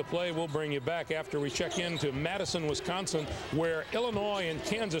 3.5 to play. We'll bring you back after we check into Madison, Wisconsin, where Illinois and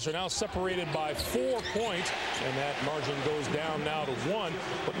Kansas are now separated by 4 points, and that margin goes down now to 1.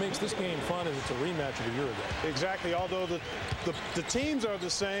 What makes this game fun is it's a rematch of a year ago. Exactly. Although the teams are the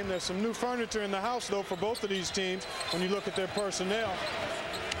same, there's some new furniture in the house, though, for both of these teams when you look at their personnel.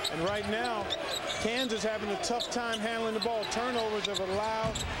 And right now, Kansas having a tough time handling the ball. Turnovers have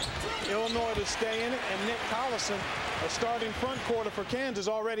allowed Illinois to stay in it, and Nick Collison, a starting front quarter for Kansas,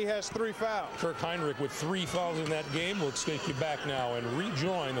 already has 3 fouls. Kirk Heinrich with 3 fouls in that game. We'll take you back now and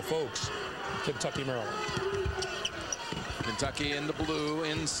rejoin the folks in Kentucky, Maryland. Kentucky in the blue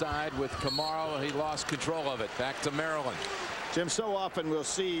inside with Kamara. He lost control of it. Back to Maryland. Jim, so often we'll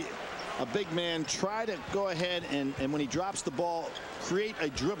see a big man try to go ahead and when he drops the ball, create a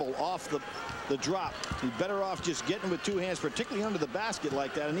dribble off the drop. He's better off just getting with 2 hands, particularly under the basket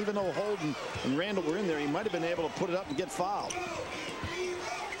like that. And even though Holden and Randall were in there, he might have been able to put it up and get fouled.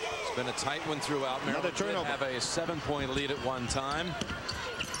 It's been a tight one throughout. Maryland did have a 7-point lead at one time.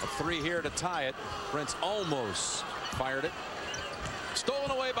 A 3 here to tie it. Prince almost fired it. Stolen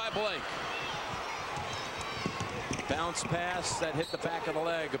away by Blake. Bounce pass that hit the back of the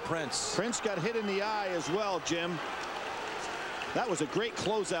leg of Prince. Prince got hit in the eye as well, Jim. That was a great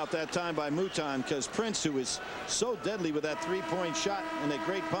closeout that time by Mouton, because Prince, who is so deadly with that 3-point shot and a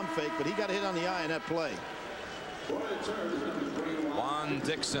great pump fake, but he got hit on the eye in that play. Juan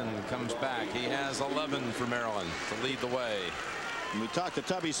Dixon comes back. He has 11 for Maryland to lead the way. And we talked to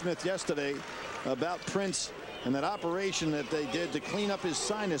Tubby Smith yesterday about Prince and that operation that they did to clean up his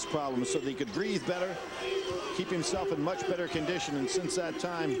sinus problems so that he could breathe better, keep himself in much better condition. And since that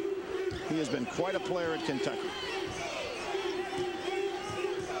time, he has been quite a player at Kentucky.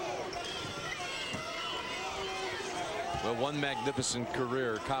 Well, one magnificent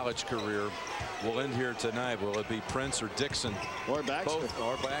career, college career, will end here tonight. Will it be Prince or Dixon? Or Baxter. Both,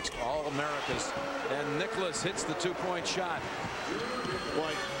 or Baxter, all Americas. And Nicholas hits the 2-point shot.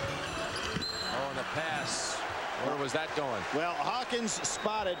 Boy. Oh, and the pass. Where was that going? Well, Hawkins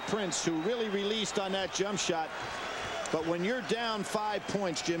spotted Prince, who really released on that jump shot. But when you're down 5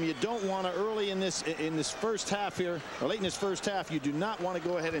 points, Jim, you don't want to early in this first half here, or late in this first half, you do not want to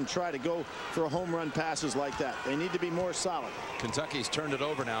go ahead and try to go for a home run passes like that. They need to be more solid. Kentucky's turned it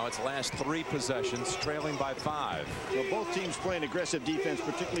over now. Its last 3 possessions, trailing by 5. Well, both teams playing aggressive defense,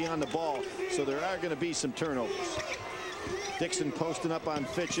 particularly on the ball, so there are going to be some turnovers. Dixon posting up on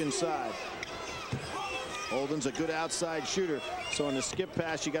Fitch inside. Holden's a good outside shooter, so in the skip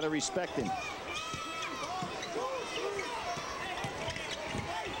pass, you got to respect him.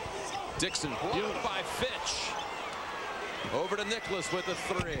 Dixon blocked by Fitch. Over to Nicholas with a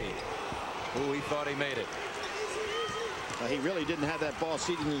 3. Ooh, he thought he made it. He really didn't have that ball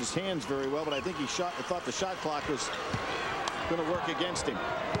seated in his hands very well, but I think he thought the shot clock was going to work against him.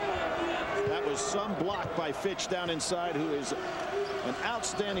 That was some block by Fitch down inside, who is an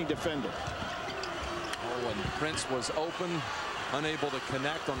outstanding defender. Oh, and Prince was open, unable to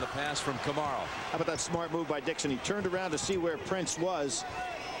connect on the pass from Kamara. How about that smart move by Dixon? He turned around to see where Prince was,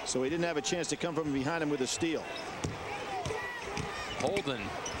 so he didn't have a chance to come from behind him with a steal. Holden.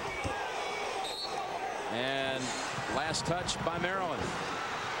 And last touch by Maryland.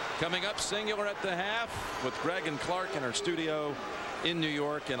 Coming up singular at the half with Greg and Clark in our studio in New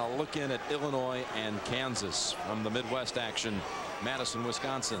York, and a look in at Illinois and Kansas from the Midwest action, Madison,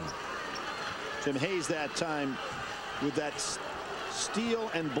 Wisconsin. Jim Hayes that time with that steal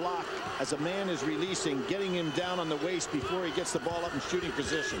and block as a man is releasing, getting him down on the waist before he gets the ball up in shooting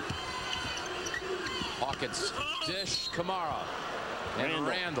position. Hawkins dish, Kamara, and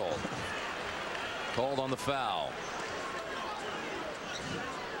Randall called on the foul.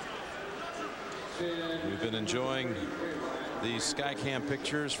 We've been enjoying these Skycam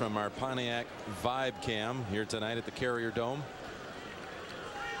pictures from our Pontiac Vibe Cam here tonight at the Carrier Dome.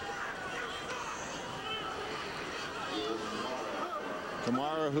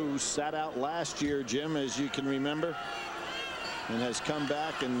 Kamara, who sat out last year, Jim, as you can remember, and has come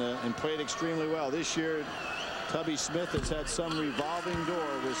back and played extremely well. This year, Tubby Smith has had some revolving door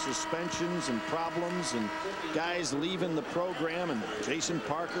with suspensions and problems and guys leaving the program, and Jason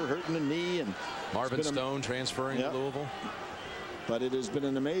Parker hurting a knee, and Marvin Stone transferring to Louisville. But it has been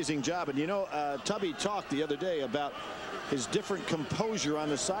an amazing job. And you know, Tubby talked the other day about his different composure on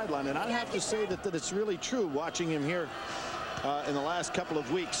the sideline, and I'd have to say that it's really true watching him here in the last couple of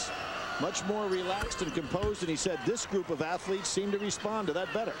weeks. Much more relaxed and composed, and he said this group of athletes seem to respond to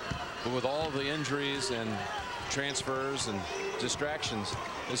that better. But with all the injuries and transfers and distractions,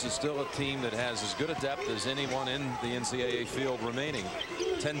 this is still a team that has as good a depth as anyone in the NCAA field remaining.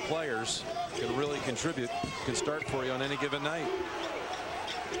 10 players can really contribute, can start for you on any given night.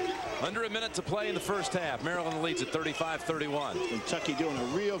 Under a minute to play in the first half. Maryland leads at 35-31. Kentucky doing a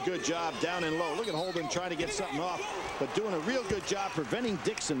real good job down and low. Look at Holden trying to get something off, but doing a real good job preventing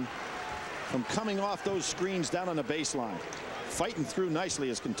Dixon from coming off those screens down on the baseline. Fighting through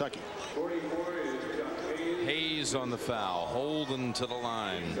nicely as Kentucky. Hayes on the foul. Holden to the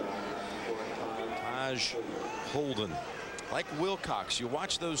line. Taj Holden. Like Wilcox, you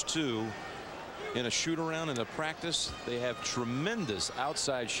watch those two in a shoot around in a practice, they have tremendous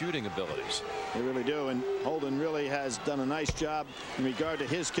outside shooting abilities. They really do, and Holden really has done a nice job in regard to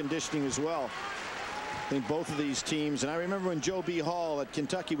his conditioning as well. I think both of these teams, and I remember when Joe B. Hall at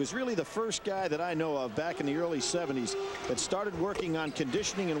Kentucky was really the first guy that I know of back in the early 70s that started working on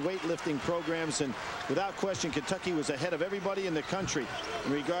conditioning and weightlifting programs, and without question Kentucky was ahead of everybody in the country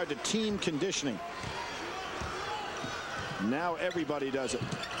in regard to team conditioning. Now everybody does it,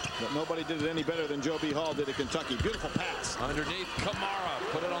 but nobody did it any better than Joe B. Hall did at Kentucky. Beautiful pass. Underneath,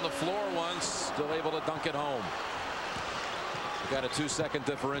 Kamara put it on the floor once, still able to dunk it home. We've got a 2-second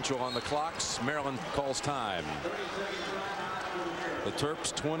differential on the clocks. Maryland calls time. The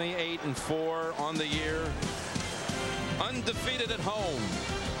Terps 28-4 on the year. Undefeated at home,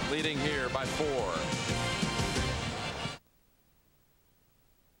 leading here by 4.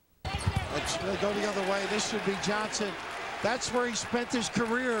 Let's go the other way. This should be Johnson. That's where he spent his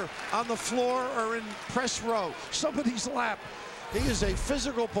career, on the floor or in press row, somebody's lap. He is a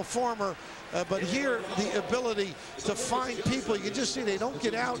physical performer, but here the ability to find people. You can just see they don't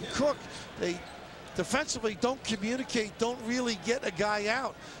get out and cook. They defensively don't communicate, don't really get a guy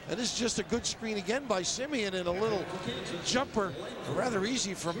out. And this is just a good screen again by Simeon, and a little jumper, rather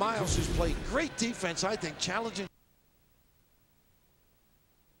easy for Miles, who's played great defense, I think, challenging.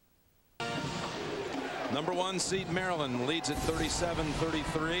 Number 1 seed Maryland leads at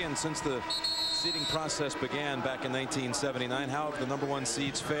 37-33, and since the seeding process began back in 1979, how have the number 1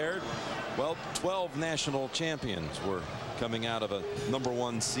 seeds fared? Well, 12 national champions were coming out of a number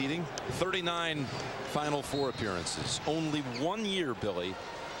 1 seeding. 39 Final Four appearances. Only 1 year, Billy.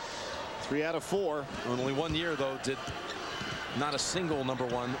 3 out of 4. Only 1 year, though, did not a single number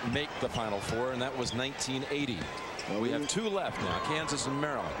 1 make the Final Four, and that was 1980. Well, we have 2 left now, Kansas and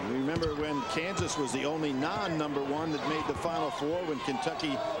Maryland. Remember when Kansas was the only non-number 1 that made the Final Four, when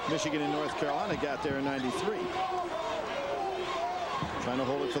Kentucky, Michigan, and North Carolina got there in '93. Trying to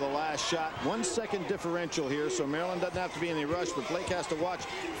hold it for the last shot. 1 second differential here, so Maryland doesn't have to be in any rush, but Blake has to watch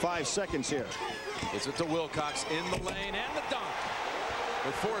 5 seconds here. It's it to Wilcox in the lane and the dunk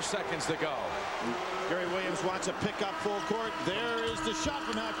with 4 seconds to go. Gary Williams wants a pick up full court. There is the shot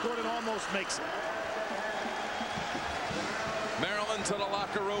from half court and almost makes it. Maryland to the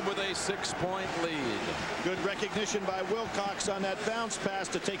locker room with a 6-point lead. Good recognition by Wilcox on that bounce pass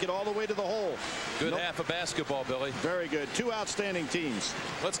to take it all the way to the hole. Good half of basketball, Billy. Very good. 2 outstanding teams.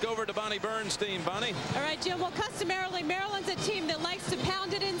 Let's go over to Bonnie Bernstein. Bonnie. All right, Jim. Well, customarily, Maryland's a team that likes to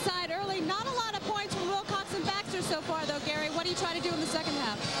pound it inside early. Not a lot of points from Wilcox and Baxter so far, though, Gary. What are you trying to do in the second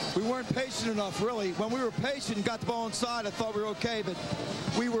half? We weren't patient enough, really. When we were patient and got the ball inside, I thought we were okay, but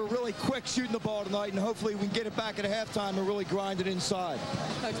we were really quick shooting the ball tonight, and hopefully we can get it back at halftime and really grind it inside.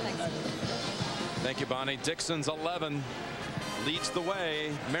 Coach, thanks. Thank you, Bonnie. Dixon's 11 leads the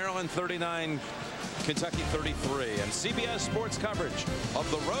way. Maryland 39, Kentucky 33. And CBS Sports coverage of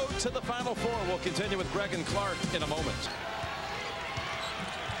the road to the Final Four will continue with Greg and Clark in a moment.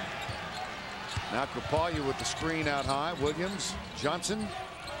 Now Krapalia with the screen out high. Williams, Johnson.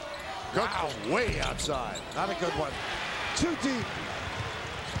 Good. Wow, way outside. Not a good one. Too deep.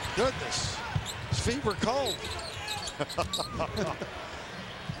 Goodness. His feet were cold.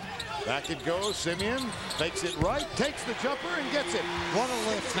 Back it goes. Simeon takes it right, takes the jumper, and gets it. What a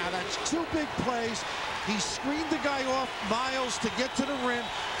lift. Now that's 2 big plays. He screened the guy off, Miles, to get to the rim.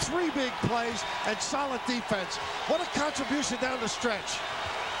 3 big plays and solid defense. What a contribution down the stretch.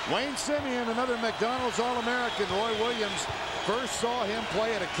 Wayne Simeon, another McDonald's All-American. Roy Williams first saw him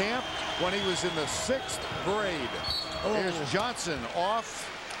play at a camp when he was in the 6th grade. Here's Johnson off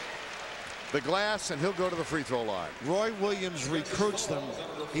the glass, and he'll go to the free throw line. Roy Williams recruits them.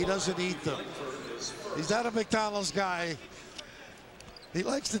 He doesn't eat them. He's not a McDonald's guy. He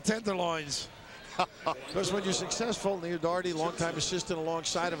likes the tenderloins. Because when you're successful, Neil Doherty, longtime assistant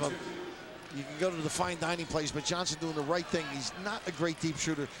alongside of him, you can go to the fine dining place, but Johnson doing the right thing. He's not a great deep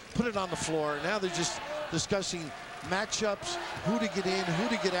shooter. Put it on the floor. Now they're just discussing matchups, who to get in, who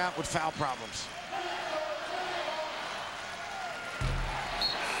to get out with foul problems.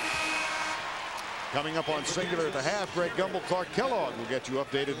 Coming up on Singular at the half, Greg Gumbel, Clark Kellogg will get you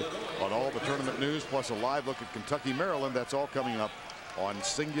updated on all the tournament news, plus a live look at Kentucky, Maryland. That's all coming up on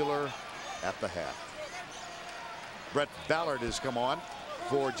Singular at the half. Brett Ballard has come on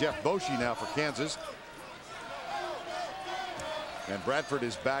for Jeff Boschee now for Kansas. And Bradford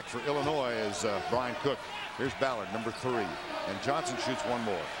is back for Illinois as Brian Cook. Here's Ballard, number 3. And Johnson shoots one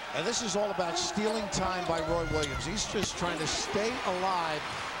more. And this is all about stealing time by Roy Williams. He's just trying to stay alive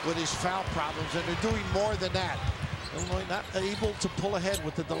with his foul problems, and they're doing more than that. Illinois not able to pull ahead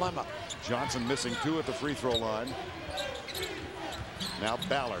with the dilemma. Johnson missing 2 at the free throw line. Now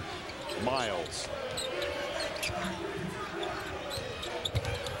Ballard, Miles.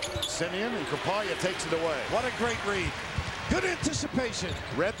 Simeon, and Krapalja takes it away. What a great read. Good anticipation.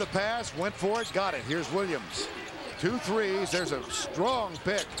 Read the pass, went for it, got it. Here's Williams. 2 threes. There's a strong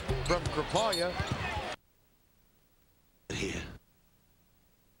pick from Krapalja. Here.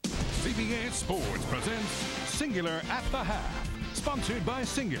 CBS Sports presents Singular at the Half. Sponsored by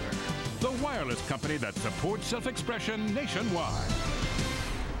Singular, the wireless company that supports self-expression nationwide.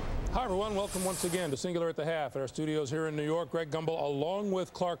 Hi, everyone. Welcome once again to Singular at the Half at our studios here in New York. Greg Gumbel along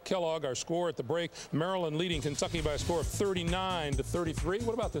with Clark Kellogg. Our score at the break, Maryland leading Kentucky by a score of 39-33.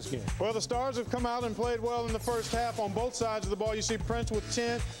 What about this game? Well, the Stars have come out and played well in the first half on both sides of the ball. You see Prince with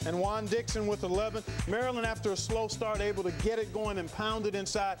 10 and Juan Dixon with 11. Maryland, after a slow start, able to get it going and pound it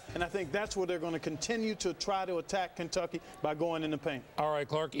inside. And I think that's where they're going to continue to try to attack Kentucky by going in the paint. All right,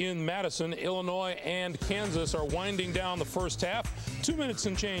 Clark. In Madison, Illinois and Kansas are winding down the first half. 2 minutes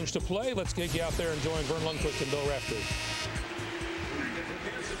and change to play. Let's get you out there and join Vern Lundquist and Bill Raftery.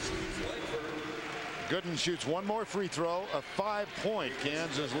 Gooden shoots one more free throw. A 5-point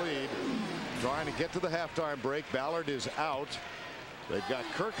Kansas lead. Trying to get to the halftime break. Ballard is out. They've got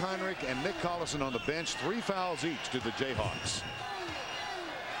Kirk Heinrich and Nick Collison on the bench. 3 fouls each to the Jayhawks.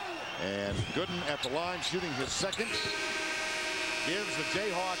 And Gooden at the line shooting his second. Gives the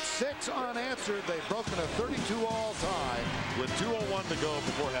Jayhawks 6 unanswered. They've broken a 32-all tie with 2:01 to go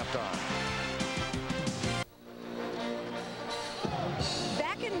before halftime.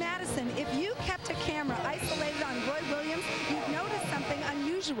 Back in Madison, if you kept a camera isolated on Roy Williams, you'd notice something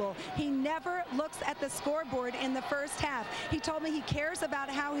unusual. He never looks at the scoreboard in the first half. He told me he cares about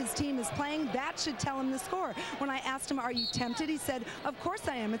how his team is playing. That should tell him the score. When I asked him, are you tempted? He said, of course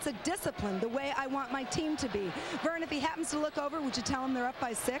I am. It's a discipline, the way I want my team to be. Vern, if he happens to look over, would you tell him they're up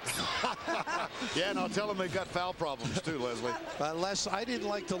by 6? Yeah, and I'll tell him they've got foul problems too, Leslie. Les, I didn't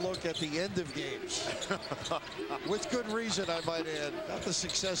like to look at the end of games. With good reason, I might add. Not the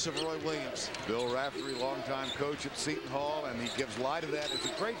success of Roy Williams. Bill Raftery, longtime coach at Seton Hall, and he gives lie to that. It's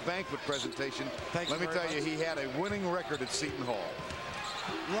a great banquet presentation. Let me tell you, he had a winning record at Seton Hall.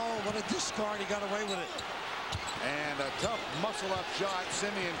 Low, what a discard. He got away with it. And a tough muscle-up shot.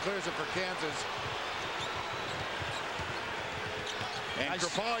 Simeon clears it for Kansas. And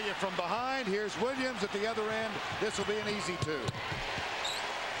Krapalja from behind. Here's Williams at the other end. This will be an easy 2.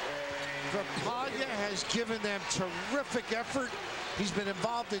 Krapalja has given them terrific effort. He's been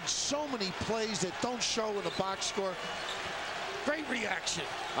involved in so many plays that don't show in the box score. Great reaction.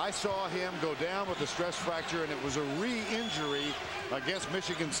 I saw him go down with a stress fracture, and it was a re-injury against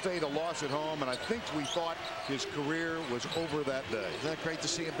Michigan State, a loss at home, and I think we thought his career was over that day. Isn't that great to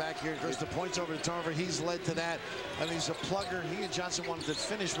see him back here? Goes the points over the turnover. He's led to that, and he's a plugger. He and Johnson wanted to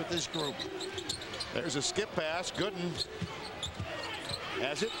finish with this group. There's a skip pass. Gooden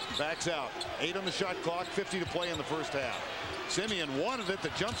has it, backs out. 8 on the shot clock, 50 to play in the first half. Simeon wanted it,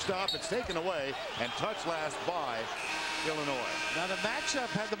 the jump stop, it's taken away, and touch last by Illinois. Now the matchup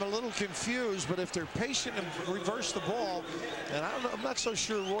had them a little confused, but if they're patient and reverse the ball, and I'm not so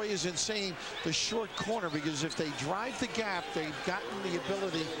sure Roy is insane the short corner, because if they drive the gap, they've gotten the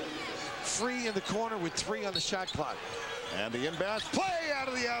ability free in the corner with 3 on the shot clock. And the inbound play out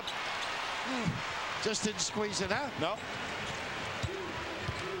of the up. Just didn't squeeze it out. No.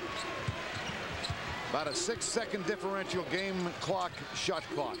 About a 6-second differential game clock, shot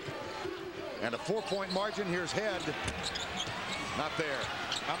clock. And a 4-point margin. Here's Head. Not there.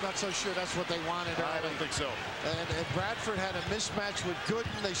 I'm not so sure that's what they wanted. I don't think so. And Bradford had a mismatch with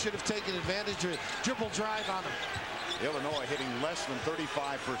Gooden. They should have taken advantage of a dribble drive on him. Illinois hitting less than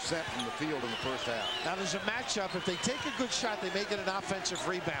 35% from the field in the first half. Now there's a matchup. If they take a good shot, they may get an offensive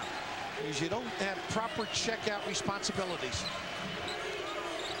rebound, because you don't have proper checkout responsibilities.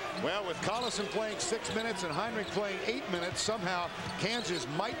 Well, with Collison playing 6 minutes and Heinrich playing 8 minutes, somehow Kansas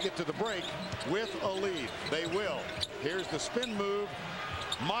might get to the break with a lead. They will. Here's the spin move.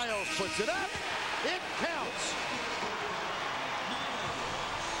 Miles puts it up. It counts.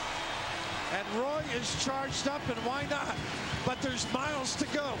 And Roy is charged up, and why not? But there's miles to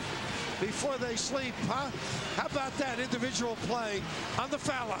go before they sleep, huh? How about that individual play on the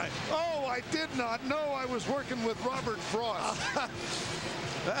foul line? Oh, I did not know I was working with Robert Frost.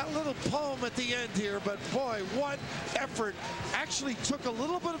 That little poem at the end here, but boy, what effort. Actually took a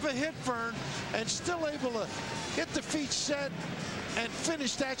little bit of a hit, Vern, and still able to get the feet set and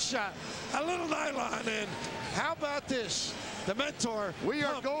finish that shot. A little nylon in. How about this? The mentor. We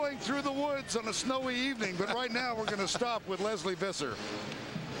are going through the woods on a snowy evening, but right now we're going to stop with Leslie Visser.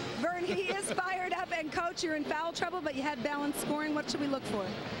 Vern, he is fired up, and coach, you're in foul trouble, but you had balanced scoring. What should we look for?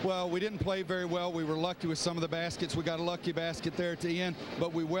 Well, we didn't play very well. We were lucky with some of the baskets. We got a lucky basket there at the end,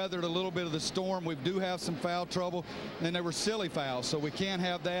 but we weathered a little bit of the storm. We do have some foul trouble, and they were silly fouls, so we can't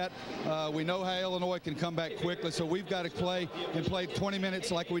have that. We know how Illinois can come back quickly, so we've got to play and play 20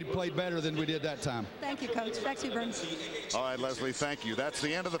 minutes like we played better than we did that time. Thank you, Coach. Back to you, Vern. All right, Leslie, thank you. That's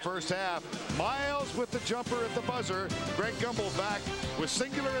the end of the first half. Miles with the jumper at the buzzer. Greg Gumbel back with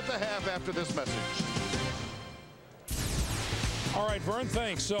Singular at the half after this message. All right, Vern,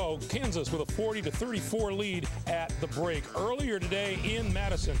 thanks. So Kansas with a 40-34 lead at the break. Earlier today in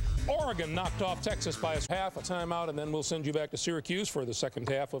Madison, Oregon knocked off Texas by a half, a timeout, and then we'll send you back to Syracuse for the second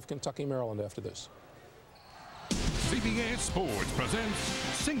half of Kentucky, Maryland after this. CBS Sports presents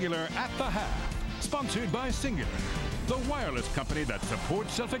Singular at the Half. Sponsored by Singular, the wireless company that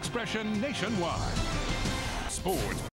supports self-expression nationwide. Sports.